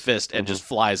style with his fist and just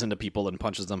flies into people and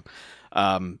punches them.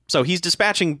 So he's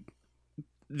dispatching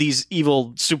these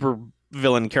evil super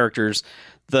villain characters.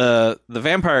 The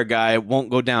vampire guy won't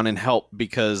go down and help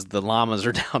because the llamas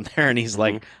are down there, and he's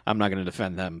like, I'm not going to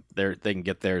defend them. They can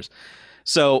get theirs.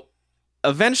 So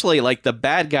eventually, like the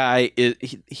bad guy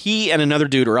he and another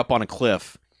dude are up on a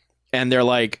cliff, and they're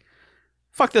like,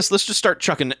 fuck this, let's just start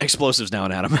chucking explosives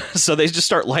down at them. So they just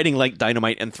start lighting like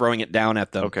dynamite and throwing it down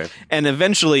at them. Okay. And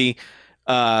eventually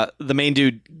the main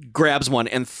dude grabs one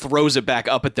and throws it back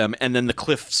up at them, and then the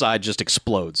cliff side just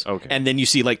explodes. Okay. And then you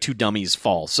see like two dummies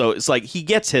fall. So it's like he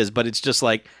gets his, but it's just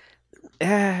like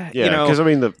Yeah, you know, because I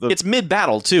mean, it's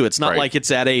mid-battle too. It's not Right. like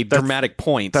it's at a dramatic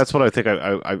point. that's what I think.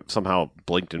 I somehow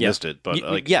blinked and missed it, but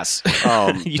like yes, you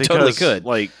because, totally could.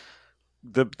 Like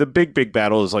the big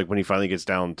battle is like when he finally gets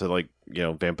down to like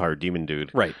vampire demon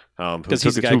dude, Right. Because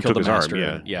he's the guy who killed the his arm,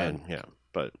 master, yeah, and-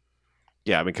 but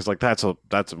yeah, I mean, because like that's a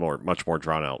much more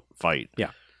drawn out fight,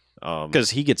 Yeah. Um, because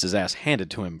he gets his ass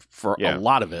handed to him for Yeah. a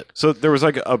lot of it. so there was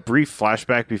like a brief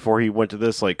flashback before he went to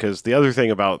this, like because the other thing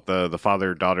about the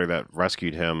father daughter that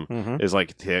rescued him is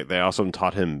like they also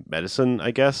taught him medicine,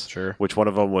 I guess. Sure. Which one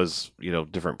of them was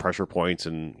different pressure points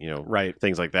and Right.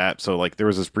 things like that. So like there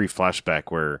was this brief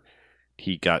flashback where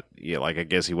he got like I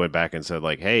guess he went back and said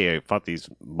like, hey, I fought these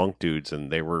monk dudes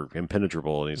and they were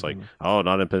impenetrable, and he's like, oh,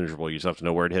 not impenetrable, you just have to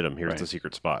know where to hit them. Here's Right. the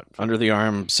secret spot. Under the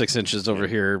arm, 6 inches over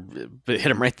here, but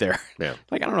hit him right there. Yeah.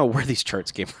 Like, I don't know where these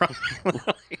charts came from. Who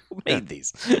made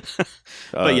these?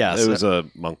 But yeah, it was a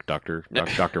monk doctor,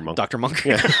 Dr. Monk. Dr. Monk.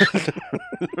 Yeah.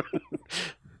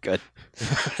 Good.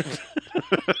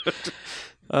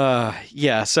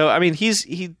 Yeah, so I mean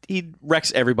he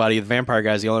wrecks everybody. The vampire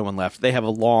guy's the only one left. They have a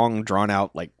long, drawn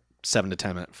out, like 7 to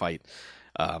 10 minute fight.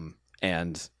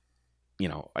 And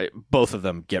both of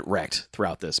them get wrecked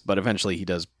throughout this, but eventually he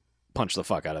does punch the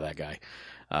fuck out of that guy.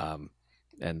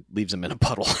 And leaves him in a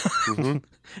puddle.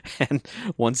 And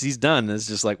once he's done, it's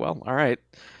just like, well, all right.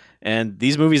 And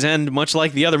these movies end much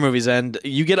like the other movies end.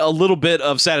 You get a little bit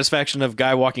of satisfaction of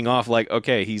guy walking off like,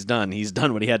 okay, he's done. He's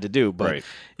done what he had to do. But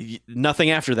nothing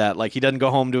after that. Like, he doesn't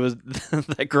go home to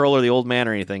that girl or the old man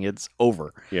or anything. It's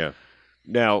over. Yeah.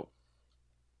 Now,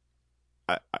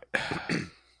 I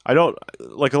don't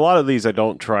like a lot of these. I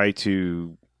try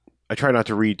not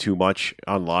to read too much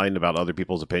online about other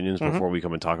people's opinions before we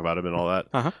come and talk about them and all that.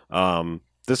 Uh-huh.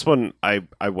 This one, I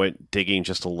went digging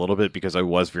just a little bit because I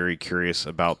was very curious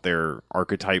about their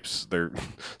archetypes, their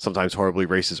sometimes horribly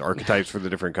racist archetypes for the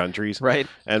different countries, Right.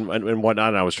 and whatnot.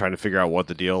 And I was trying to figure out what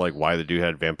the deal, like why the dude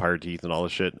had vampire teeth and all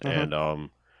this shit. And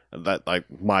that, like,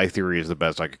 my theory is the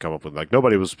best I could come up with. Like,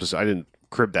 nobody was specific. I didn't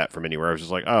crib that from anywhere. I was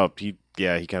just like, oh, he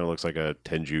kind of looks like a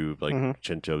Tenju, like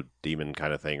Shinto demon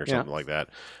kind of thing or something like that.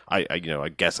 I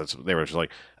guess they were just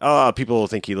like, people will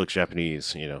think he looks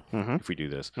Japanese, if we do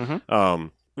this.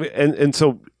 And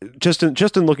so just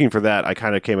in looking for that, I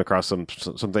kind of came across some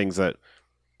things that,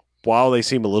 while they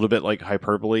seem a little bit like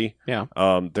hyperbole,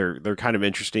 they're kind of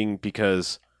interesting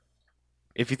because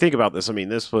if you think about this, I mean,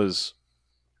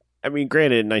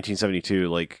 granted, in 1972,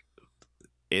 like,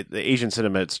 the Asian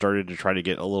cinema had started to try to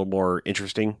get a little more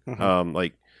interesting.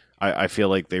 Like, I feel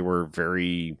like they were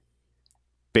very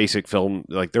basic film.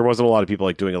 Like, there wasn't a lot of people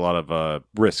like doing a lot of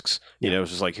risks. It was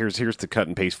just like, here's the cut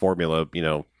and paste formula.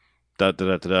 Da da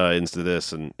da da da into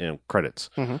this and credits.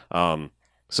 So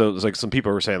it's like some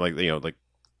people were saying like like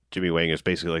Jimmy Wang is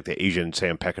basically like the Asian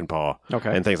Sam Peckinpah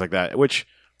and things like that, which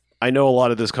I know a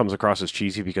lot of this comes across as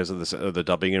cheesy because of this the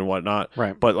dubbing and whatnot.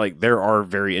 Right. But like there are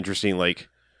very interesting like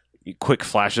quick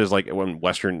flashes, like when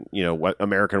Western,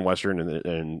 American Western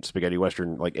and spaghetti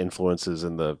Western like influences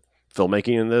in the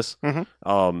filmmaking in this.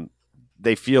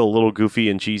 They feel a little goofy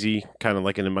and cheesy, kind of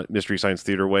like in a Mystery Science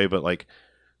Theater way, but like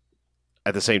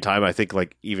at the same time, I think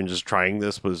like even just trying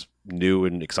this was new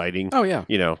and exciting. Oh yeah.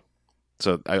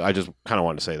 So I just kind of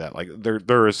want to say that like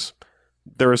there is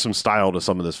some style to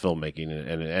some of this filmmaking,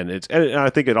 and I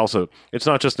think it's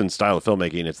not just in style of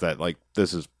filmmaking. It's that like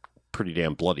this is pretty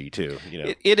damn bloody too.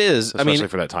 It is. Especially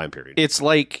for that time period. It's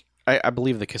like I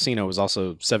believe The Casino was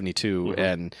also 72,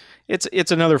 and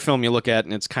it's another film you look at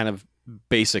and it's kind of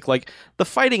basic. Like the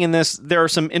fighting in this, there are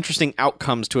some interesting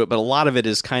outcomes to it, but a lot of it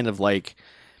is kind of like,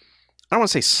 I don't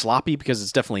want to say sloppy because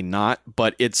it's definitely not,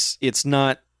 but it's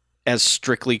not as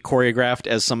strictly choreographed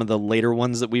as some of the later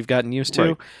ones that we've gotten used to.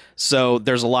 Right. So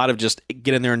there's a lot of just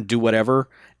get in there and do whatever,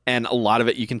 and a lot of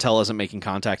it you can tell isn't making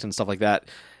contact and stuff like that.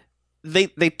 They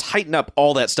tighten up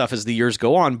all that stuff as the years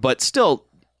go on, but still,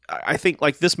 I think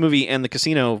like this movie and The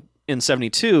Casino in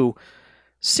 72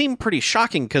 seem pretty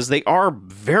shocking because they are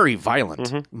very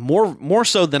violent, more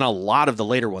so than a lot of the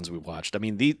later ones we watched. I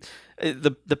mean, the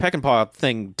Peckinpah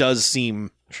thing does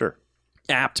seem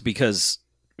apt because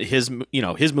his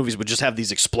movies would just have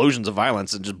these explosions of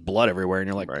violence and just blood everywhere, and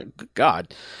you're like, good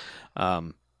God,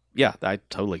 yeah, I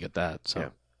totally get that.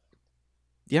 So,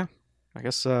 yeah I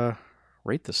guess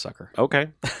rate this sucker. Okay.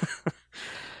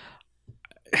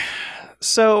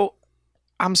 So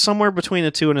I'm somewhere between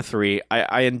a 2 and a 3.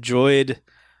 I enjoyed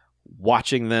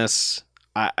watching this.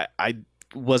 I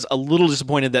was a little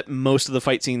disappointed that most of the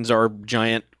fight scenes are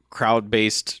giant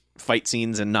crowd-based fight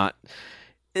scenes and not...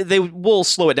 They will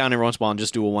slow it down every once in a while and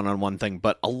just do a one-on-one thing,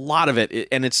 but a lot of it,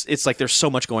 and it's like there's so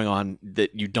much going on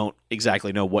that you don't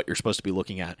exactly know what you're supposed to be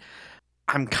looking at.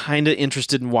 I'm kind of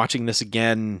interested in watching this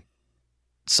again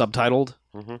subtitled,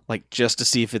 like just to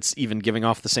see if it's even giving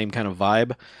off the same kind of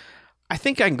vibe. I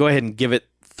think I can go ahead and give it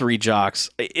 3 jocks.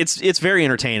 It's very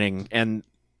entertaining, and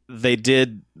they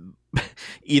did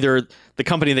either the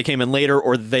company that came in later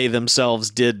or they themselves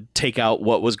did take out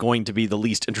what was going to be the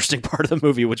least interesting part of the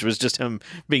movie, which was just him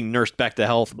being nursed back to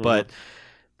health. But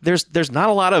there's not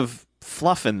a lot of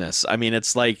fluff in this. I mean,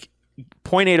 it's like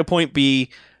point A to point B,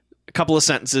 a couple of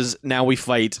sentences, now we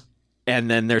fight, and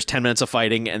then there's 10 minutes of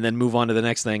fighting, and then move on to the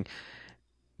next thing.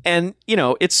 And, you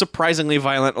know, it's surprisingly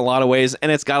violent in a lot of ways,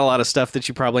 and it's got a lot of stuff that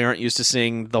you probably aren't used to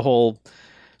seeing. The whole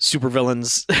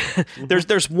supervillains.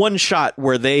 There's one shot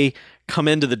where they come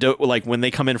into like when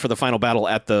they come in for the final battle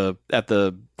at the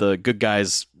good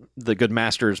guys, the good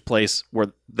master's place, where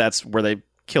that's where they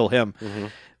kill him.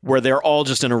 Where they're all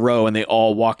just in a row and they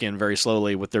all walk in very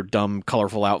slowly with their dumb,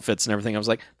 colorful outfits and everything. I was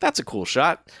like, that's a cool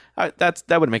shot. That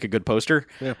would make a good poster.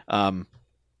 Yeah.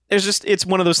 It's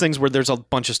one of those things where there's a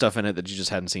bunch of stuff in it that you just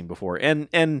hadn't seen before.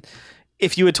 And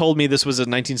if you had told me this was a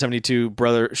 1972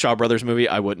 Shaw Brothers movie,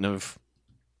 I wouldn't have.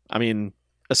 I mean,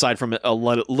 aside from a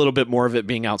little bit more of it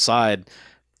being outside,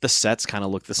 the sets kind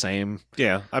of look the same.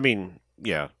 Yeah. I mean,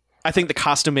 yeah. I think the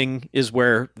costuming is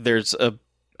where there's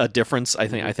a difference. I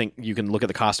think you can look at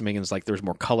the costuming and it's like there's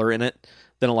more color in it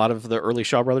than a lot of the early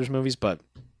Shaw Brothers movies, but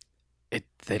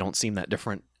they don't seem that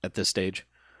different at this stage.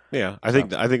 Yeah, I think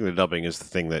the dubbing is the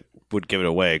thing that would give it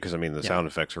away, because I mean the sound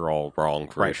effects are all wrong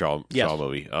for a Shaw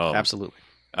movie. Absolutely.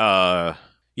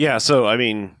 Yeah. So I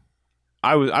mean,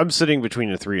 I'm sitting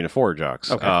between a 3 and a 4,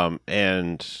 jocks. Okay.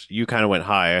 And you kind of went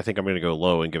high. I think I'm going to go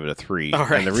low and give it a 3. All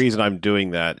right. And the reason I'm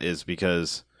doing that is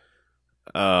because,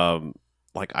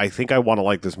 like I think I want to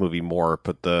like this movie more,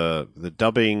 but the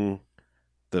dubbing,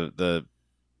 the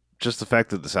just the fact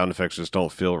that the sound effects just don't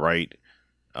feel right.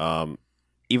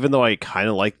 Even though I kind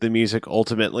of like the music,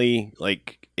 ultimately,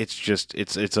 like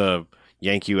it's a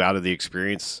yank you out of the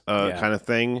experience kind of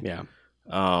thing. Yeah.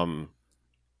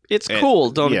 It's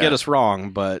cool. Don't get us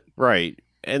wrong, but right.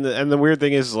 And the weird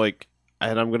thing is, like,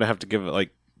 and I'm gonna have to give it, like,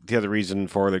 the other reason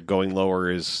for the going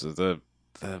lower is the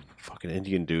fucking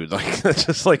Indian dude. Like, that's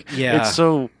just like, it's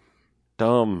so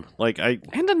dumb. Like and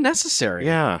unnecessary.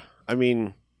 Yeah. I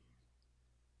mean,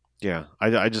 yeah.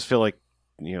 I just feel like,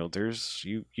 you know,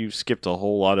 you skipped a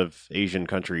whole lot of Asian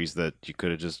countries that you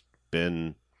could have just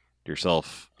been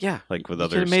yourself. Yeah, like with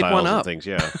other styles and things.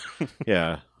 Yeah,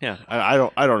 yeah, yeah. I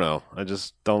don't know. I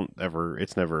just don't ever.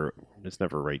 It's never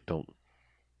right. Don't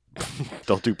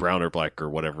do brown or black or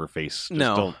whatever face. Just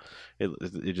no,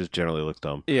 it just generally looks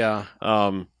dumb. Yeah.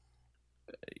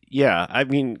 Yeah. I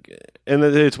mean, and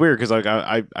it's weird because like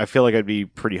I feel like I'd be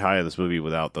pretty high on this movie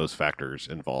without those factors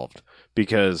involved,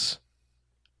 because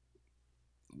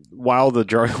while the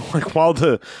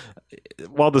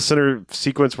center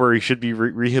sequence where he should be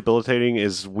rehabilitating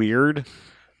is weird,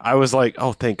 I was like,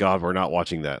 oh, thank God we're not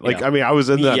watching that. Like, I mean, I was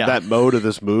in that mode of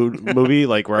this movie,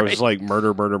 like where I was like,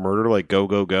 murder, like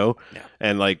go. Yeah.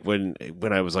 And like when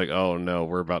I was like, oh no,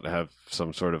 we're about to have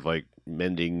some sort of like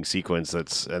mending sequence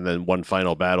and then one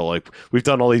final battle. Like, we've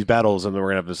done all these battles and then we're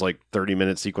gonna have this like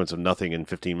 30-minute sequence of nothing and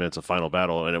 15 minutes of final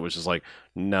battle. And it was just like,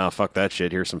 nah, fuck that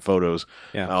shit. Here's some photos.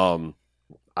 Yeah.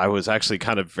 I was actually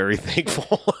kind of very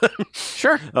thankful.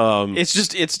 Sure.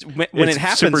 It's when it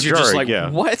happens, you're just like,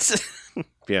 what?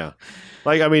 Yeah.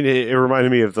 Like, I mean, it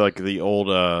reminded me of like the old,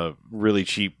 really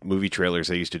cheap movie trailers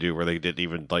they used to do, where they didn't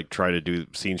even like try to do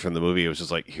scenes from the movie. It was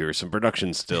just like, here's some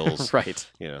production stills. Right.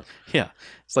 You know? Yeah.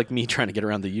 It's like me trying to get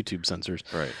around the YouTube censors.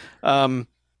 Right.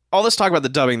 All this talk about the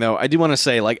dubbing, though, I do want to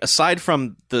say, like, aside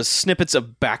from the snippets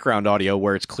of background audio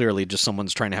where it's clearly just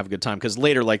someone's trying to have a good time, because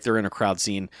later, like, they're in a crowd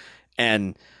scene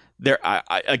and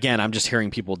I'm just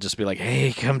hearing people just be like,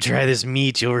 hey, come try this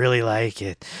meat. You'll really like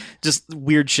it. Just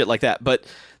weird shit like that. But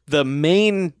the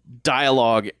main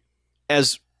dialogue,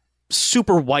 as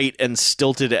super white and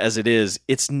stilted as it is,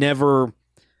 it's never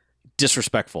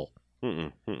disrespectful.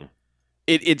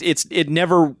 It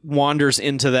never wanders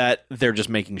into that they're just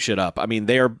making shit up. I mean,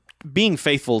 they are being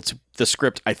faithful to the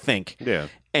script, I think. Yeah.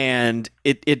 And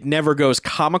it never goes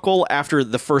comical after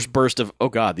the first burst of, oh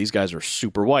God, these guys are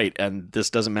super white and this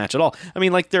doesn't match at all. I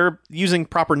mean, like, they're using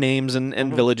proper names and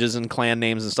villages and clan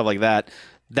names and stuff like that.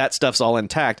 That stuff's all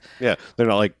intact. Yeah. They're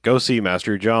not like, go see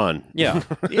Master John. Yeah.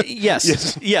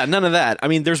 Yes. Yeah, none of that. I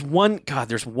mean, there's one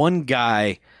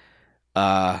guy,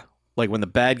 like when the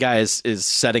bad guy is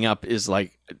setting up is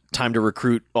like time to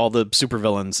recruit all the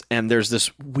supervillains, and there's this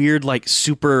weird, like,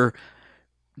 super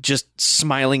just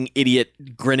smiling idiot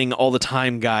grinning all the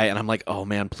time guy, and I'm like, oh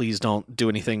man, please don't do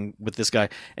anything with this guy.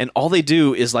 And all they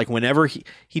do is, like, whenever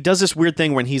he does this weird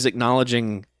thing when he's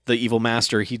acknowledging the evil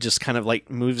master, he just kind of like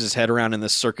moves his head around in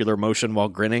this circular motion while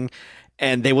grinning,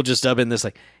 and they will just dub in this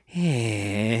like,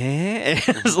 and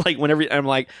it's like whenever I'm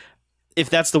like, if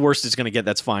that's the worst it's going to get,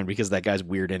 that's fine because that guy's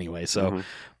weird anyway. So,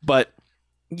 but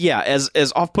yeah, as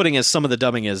off-putting as some of the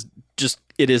dubbing is, just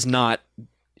it is not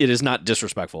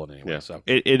disrespectful in any way. Yeah. So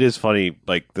It is funny,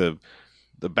 like the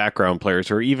background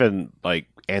players or even like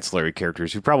ancillary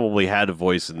characters who probably had a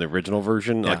voice in the original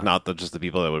version, like not just the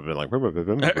people that would have been like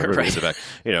Right. back,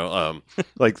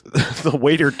 like the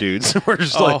waiter dudes were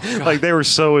just God. like they were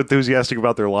so enthusiastic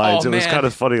about their lines. Oh, It was man. kind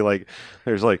of funny. Like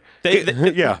there's like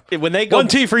yeah, when they go one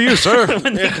tea for you, sir.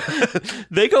 when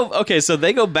they go okay, so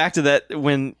they go back to that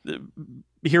when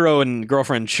Hero and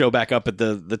girlfriend show back up at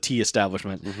the tea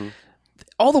establishment.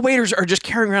 All the waiters are just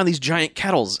carrying around these giant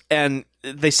kettles, and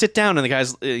they sit down, and the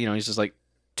guy's, he's just like,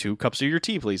 2 cups of your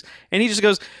tea, please. And he just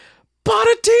goes, bought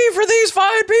a tea for these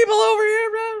fine people over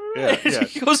here. Yeah.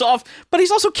 He goes off, but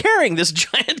he's also carrying this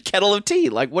giant kettle of tea.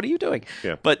 Like, what are you doing?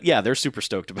 Yeah. But yeah, they're super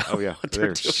stoked about Oh yeah, what they're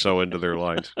they're doing. so into their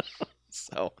lines.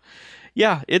 So,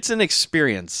 yeah, it's an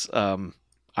experience. I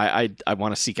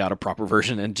want to seek out a proper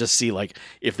version and just see like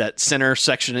if that center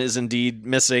section is indeed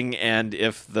missing, and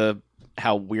if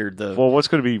how weird the Well, what's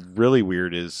going to be really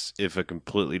weird is if a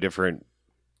completely different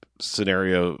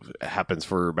scenario happens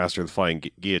for Master of the Flying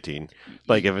Guillotine.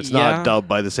 Like if it's not dubbed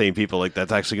by the same people, like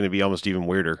that's actually going to be almost even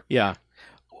weirder. Yeah.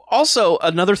 Also,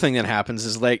 another thing that happens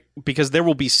is like because there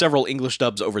will be several English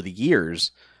dubs over the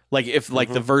years. Like if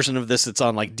like the version of this that's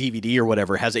on like DVD or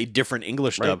whatever has a different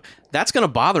English dub, that's going to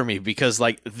bother me because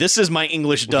like this is my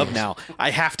English dub now. I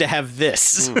have to have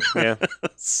this. Yeah.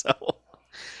 So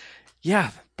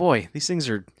yeah, boy, these things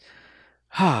are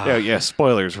yeah.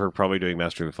 Spoilers. We're probably doing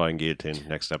Master of the Flying Guillotine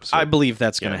next episode. I believe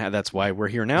that's going to happen. That's why we're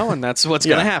here now, and that's what's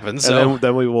going to happen. So and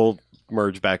then we will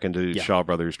merge back into Shaw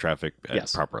Brothers traffic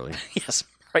properly. yes,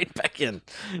 right back in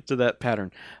to that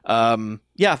pattern.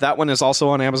 Yeah, that one is also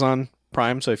on Amazon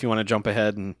Prime. So if you want to jump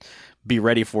ahead and be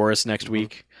ready for us next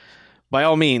week, by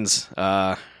all means.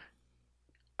 I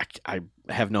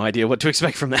have no idea what to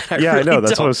expect from that. I know.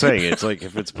 That's don't. what I'm saying. It's like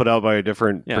if it's put out by a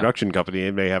different production company,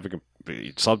 it may have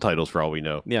subtitles for all we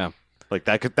know. Yeah. Like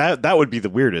that would be the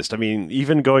weirdest. I mean,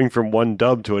 even going from one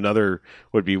dub to another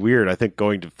would be weird. I think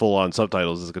going to full on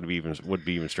subtitles is going to be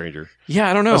even stranger. Yeah,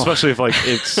 I don't know. Especially if like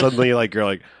it's suddenly like you're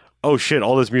like, oh shit,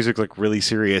 all this music's like really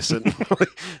serious and like,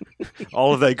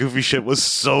 all of that goofy shit was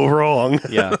so wrong.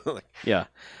 Yeah. Yeah.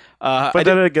 But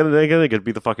then again, it could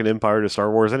be the fucking Empire to Star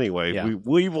Wars anyway. Yeah.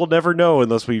 We will never know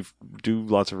unless we do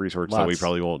lots of research that we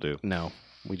probably won't do. No,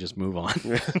 we just move on.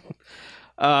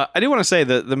 I do want to say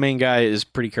that the main guy is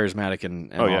pretty charismatic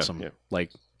and awesome. Yeah.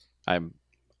 Like,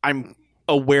 I'm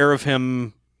aware of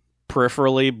him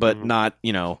peripherally, but not,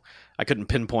 I couldn't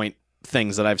pinpoint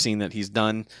things that I've seen that he's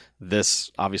done.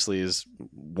 This obviously is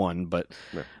one, but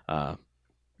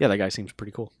yeah, that guy seems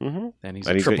pretty cool. Mm-hmm. And he's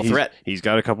a triple threat. He's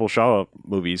got a couple Shaw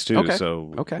movies too,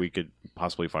 so okay. we could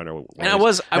possibly find out.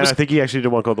 I think he actually did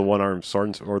one called the One-Armed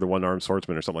Swordsman or the One-Armed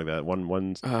Swordsman or something like that.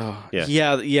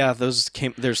 Yeah. Those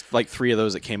came. There's like 3 of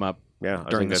those that came up. Yeah,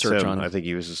 during the search run. I think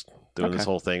he was just doing this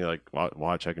whole thing like,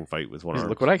 watch, I can fight with one arm.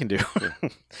 Look what I can do.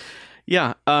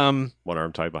 Yeah. One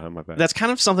arm tied behind my back. That's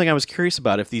kind of something I was curious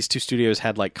about. If these 2 studios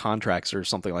had like contracts or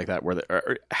something like that,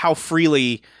 or how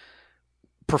freely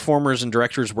performers and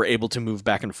directors were able to move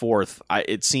back and forth.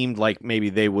 It seemed like maybe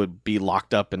they would be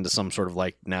locked up into some sort of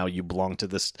like, now you belong to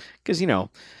this, because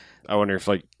I wonder if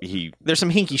like there's some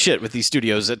hinky shit with these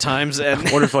studios at times, and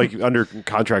I wonder if like under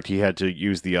contract he had to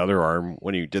use the other arm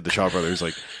when he did the Shaw Brothers.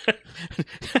 Like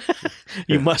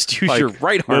you must use your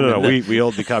right arm. No. We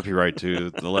hold the copyright to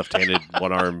the left-handed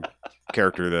one-arm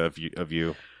character of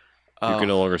you. You can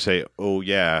no longer say, "Oh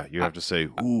yeah." You have to say,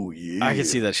 "Ooh yeah." I can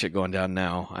see that shit going down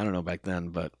now. I don't know back then,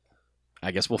 but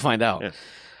I guess we'll find out. Yeah.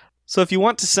 So if you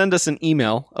want to send us an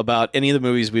email about any of the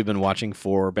movies we've been watching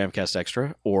for BAMcast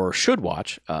Extra or should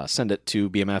watch, send it to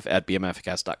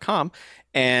bmf@bmfcast.com.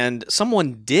 And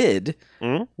someone did.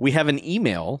 Mm-hmm. We have an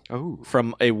email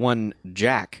from a one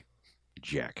Jack,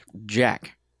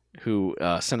 who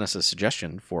sent us a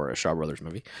suggestion for a Shaw Brothers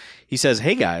movie. He says,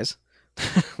 "Hey guys."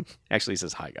 Actually, he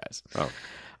says, "Hi, guys.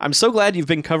 I'm so glad you've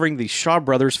been covering the Shaw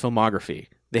Brothers filmography.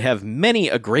 They have many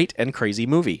a great and crazy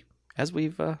movie, as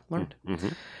we've learned. Mm-hmm.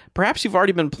 Perhaps you've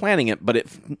already been planning it, but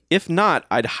if not,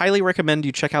 I'd highly recommend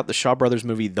you check out the Shaw Brothers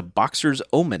movie, The Boxer's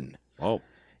Omen." Oh,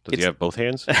 does he have both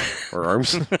hands or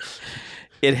arms?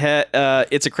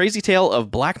 It's a crazy tale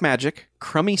of black magic,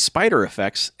 crummy spider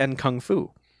effects, and kung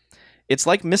fu. It's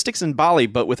like Mystics in Bali,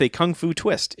 but with a kung fu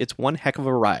twist. It's one heck of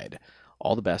a ride.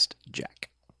 All the best,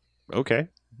 Jack. Okay.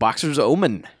 Boxer's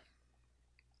Omen.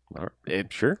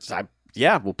 Sure.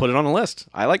 yeah, we'll put it on the list.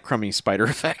 I like crummy spider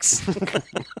effects.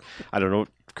 I don't know what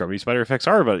crummy spider effects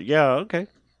are, but yeah, okay.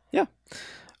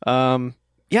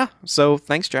 Yeah. So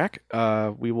thanks, Jack.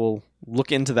 We will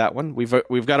look into that one.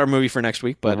 We've got our movie for next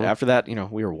week, but after that,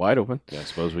 we were wide open. Yeah, I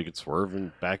suppose we could swerve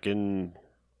and back in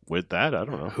with that. I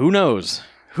don't know. Who knows?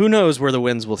 Who knows where the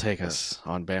winds will take us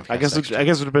on Bamfcast? I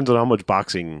guess it depends on how much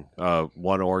boxing,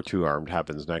 one or two armed,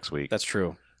 happens next week. That's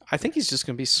true. I think he's just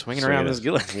going to be swinging around his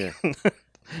gillet. Yeah.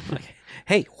 Like,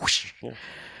 hey, whoosh. Yeah.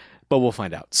 But we'll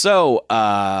find out. So,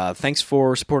 thanks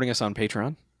for supporting us on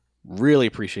Patreon. Really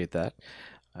appreciate that.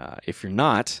 If you're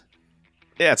not,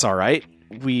 it's all right.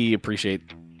 We appreciate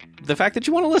the fact that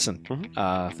you want to listen.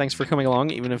 Thanks for coming along,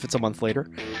 even if it's a month later.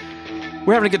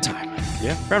 We're having a good time.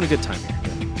 Yeah. We're having a good time here.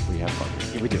 We have fun.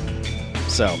 Yeah, we do.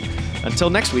 So, until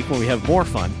next week when we have more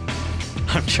fun,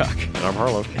 I'm Chuck. And I'm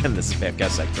Harlow. And this is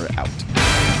Bamcast Sector out.